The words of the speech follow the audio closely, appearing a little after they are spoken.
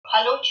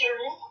Hello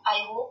children,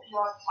 I hope you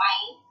are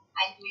fine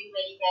and doing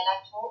very well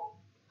at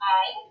home.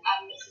 I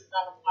am Mrs.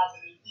 Anupma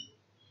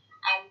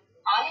and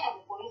I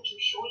am going to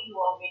show you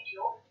a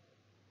video.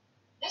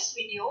 This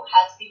video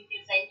has been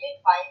presented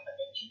by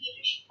Patanjali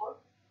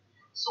Rishipur.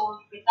 So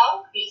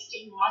without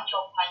wasting much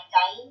of my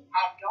time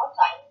and your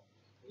time,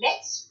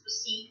 let's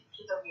proceed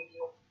to the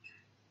video.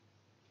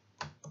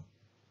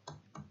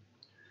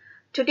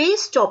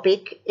 Today's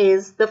topic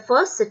is the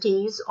first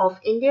cities of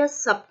India's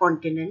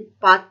subcontinent,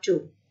 part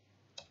 2.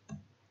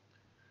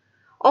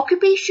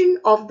 Occupation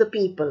of the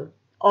people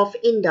of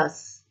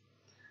Indus.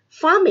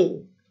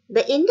 Farming.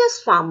 The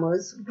Indus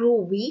farmers grew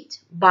wheat,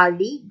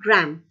 barley,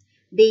 gram.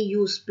 They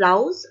used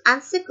plows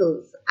and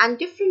sickles and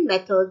different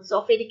methods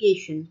of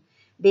irrigation.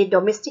 They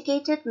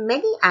domesticated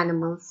many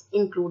animals,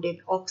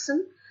 including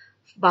oxen,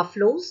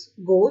 buffaloes,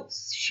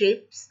 goats,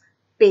 sheep,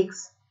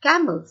 pigs,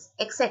 camels,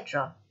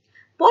 etc.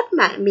 Pot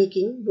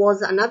making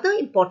was another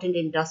important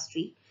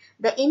industry.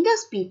 The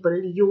Indus people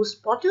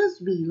used potter's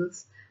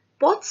wheels.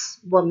 Pots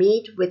were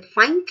made with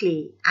fine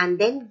clay and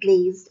then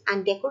glazed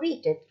and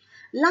decorated.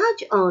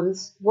 Large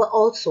urns were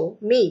also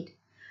made.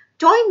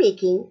 Toy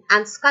making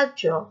and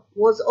sculpture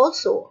was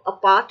also a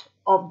part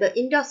of the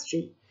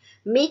industry.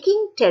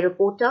 Making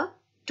terracotta,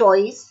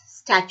 toys,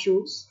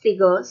 statues,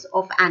 figures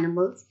of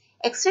animals,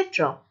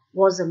 etc.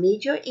 was a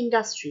major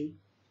industry.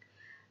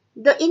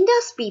 The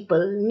Indus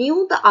people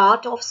knew the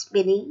art of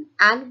spinning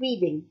and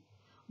weaving.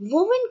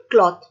 Woven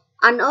cloth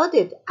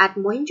unearthed at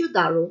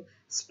Mohenjo-daro,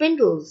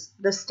 spindles,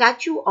 the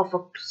statue of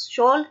a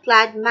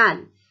shawl-clad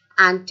man,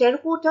 and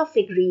terracotta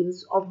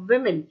figurines of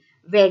women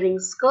wearing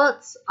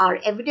skirts are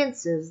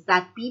evidences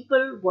that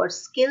people were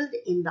skilled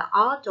in the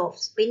art of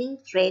spinning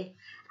thread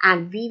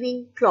and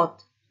weaving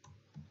cloth.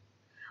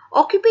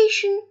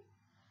 Occupation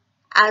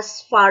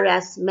as far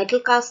as metal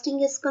casting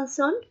is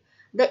concerned,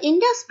 the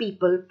Indus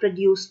people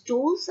produced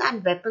tools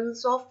and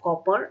weapons of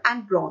copper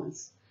and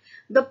bronze.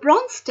 The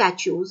bronze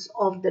statues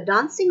of the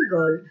dancing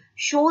girl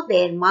show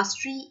their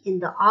mastery in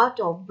the art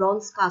of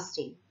bronze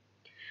casting.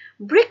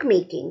 Brick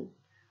making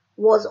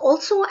was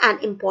also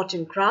an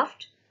important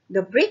craft.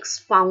 The bricks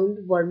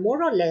found were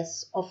more or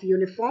less of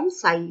uniform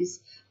size,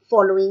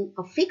 following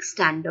a fixed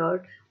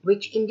standard,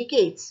 which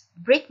indicates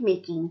brick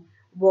making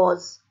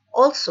was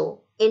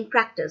also in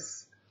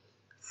practice.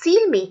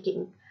 Seal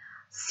making.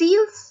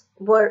 Seals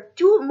were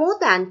more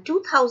than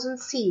 2,000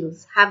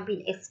 seals have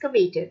been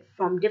excavated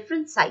from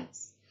different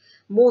sites.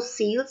 Most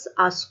seals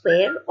are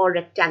square or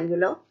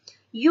rectangular,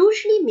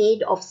 usually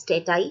made of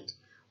steatite.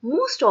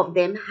 Most of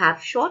them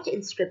have short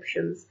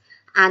inscriptions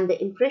and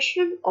the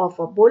impression of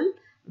a bull,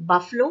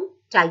 buffalo,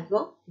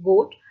 tiger,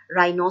 goat,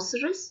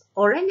 rhinoceros,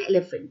 or an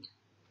elephant.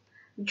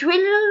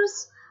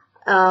 Jewelers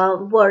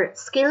were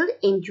skilled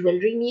in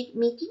jewelry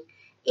making.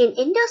 In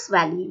Indus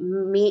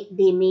Valley,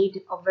 they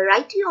made a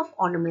variety of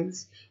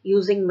ornaments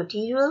using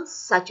materials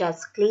such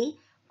as clay,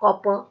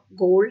 copper,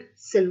 gold,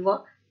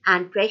 silver,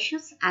 and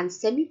precious and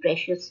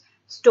semi-precious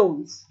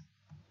stones.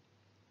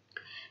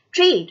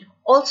 Trade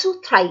also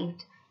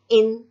thrived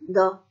in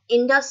the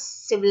Indus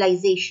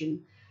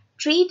civilization.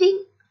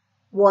 Trading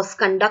was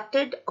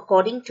conducted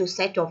according to a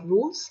set of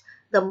rules.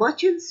 The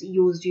merchants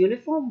used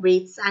uniform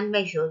weights and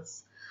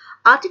measures.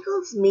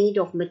 Articles made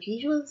of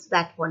materials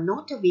that were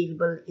not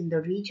available in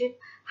the region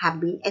have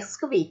been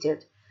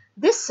excavated.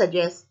 This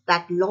suggests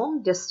that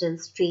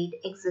long-distance trade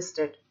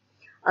existed.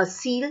 A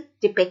seal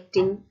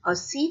depicting a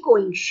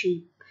seagoing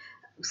ship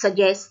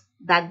suggests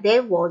that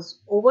there was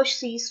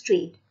overseas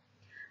trade.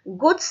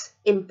 Goods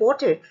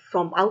imported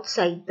from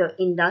outside the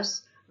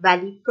Indus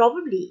Valley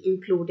probably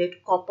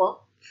included copper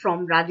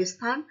from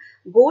Rajasthan,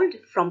 gold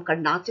from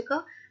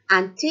Karnataka,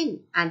 and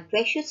tin and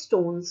precious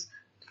stones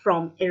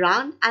from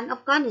Iran and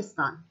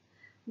Afghanistan.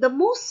 The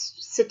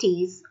most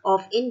cities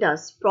of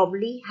Indus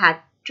probably had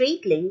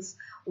trade links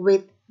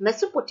with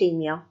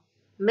Mesopotamia.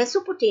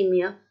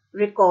 Mesopotamia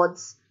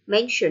records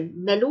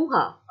mention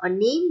Meluha, a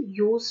name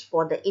used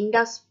for the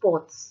Indus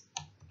ports.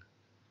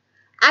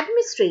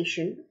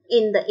 Administration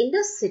in the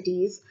Indus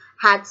cities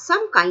had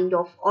some kind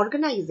of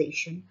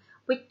organization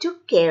which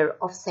took care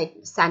of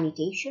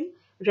sanitation,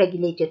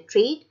 regulated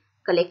trade,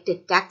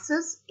 collected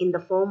taxes in the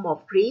form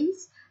of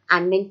grains,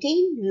 and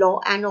maintained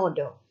law and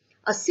order.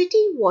 A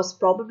city was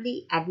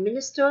probably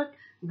administered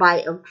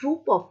by a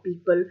group of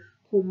people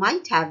who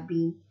might have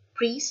been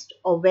priests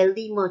or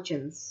wealthy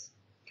merchants.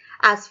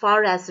 As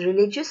far as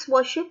religious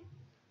worship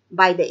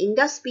by the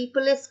Indus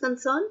people is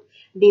concerned,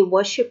 they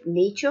worshipped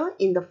nature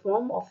in the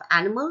form of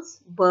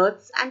animals,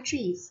 birds, and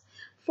trees.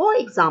 For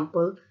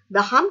example,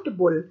 the humped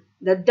bull,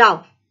 the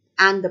dove,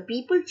 and the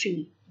peepal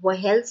tree were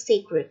held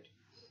sacred.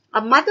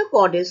 A mother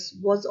goddess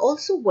was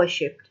also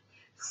worshipped.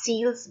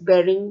 Seals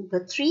bearing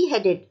the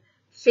three-headed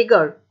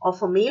figure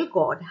of a male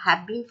god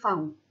have been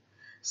found.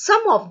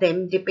 Some of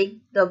them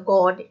depict the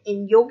god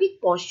in yogic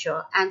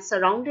posture and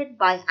surrounded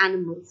by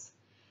animals.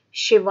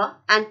 Shiva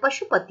and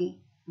Pashupati,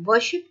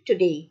 worshipped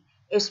today,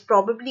 is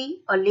probably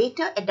a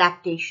later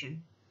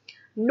adaptation.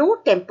 No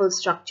temple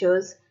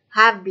structures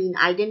have been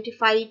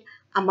identified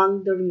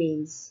among the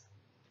remains.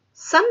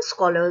 Some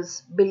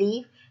scholars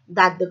believe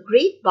that the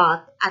Great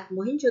Bath at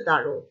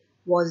Mohenjo-daro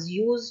was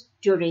used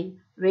during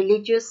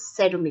religious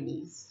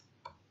ceremonies.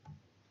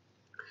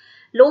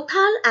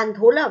 Lothal and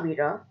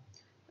Dholavira.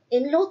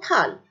 In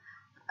Lothal,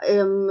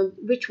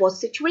 which was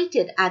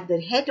situated at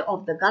the head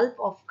of the Gulf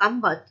of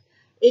Kambat,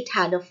 it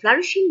had a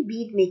flourishing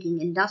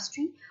bead-making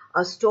industry,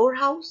 a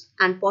storehouse,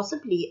 and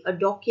possibly a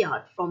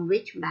dockyard from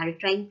which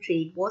maritime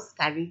trade was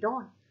carried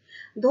on.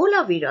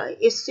 Dholavira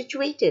is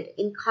situated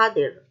in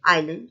Khadir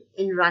Island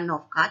in Run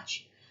of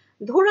Kutch.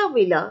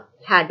 Dhoravira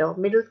had a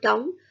middle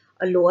town,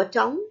 a lower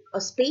town,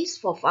 a space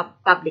for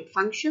public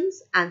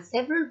functions, and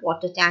several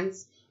water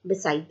tanks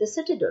beside the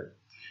citadel.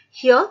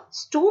 Here,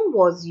 stone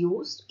was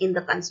used in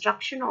the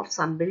construction of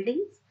some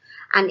buildings.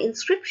 An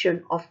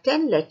inscription of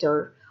 10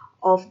 letters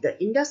of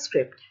the Indus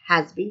script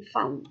has been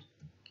found.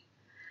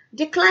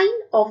 Decline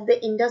of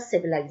the Indus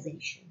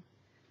civilization.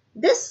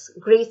 This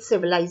great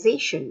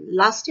civilization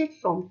lasted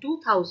from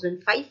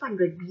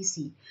 2500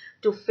 BC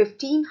to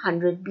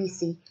 1500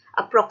 BC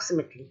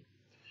approximately.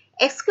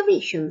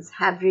 Excavations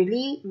have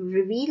really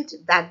revealed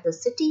that the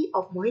city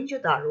of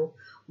Mohenjo-daro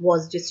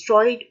was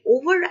destroyed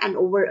over and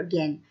over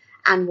again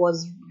and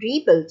was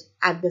rebuilt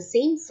at the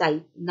same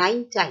site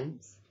 9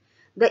 times.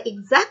 The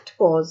exact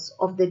cause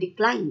of the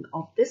decline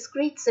of this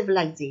great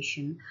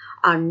civilization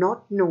are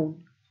not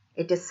known.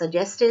 It is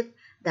suggested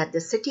that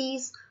the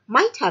cities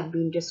might have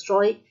been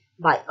destroyed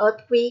by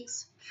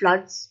earthquakes,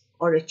 floods,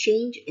 or a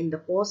change in the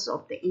course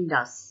of the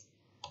Indus.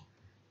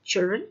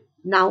 Children,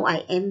 now I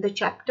end the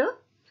chapter.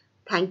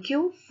 Thank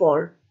you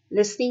for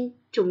listening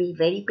to me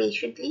very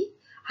patiently.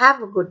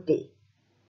 Have a good day.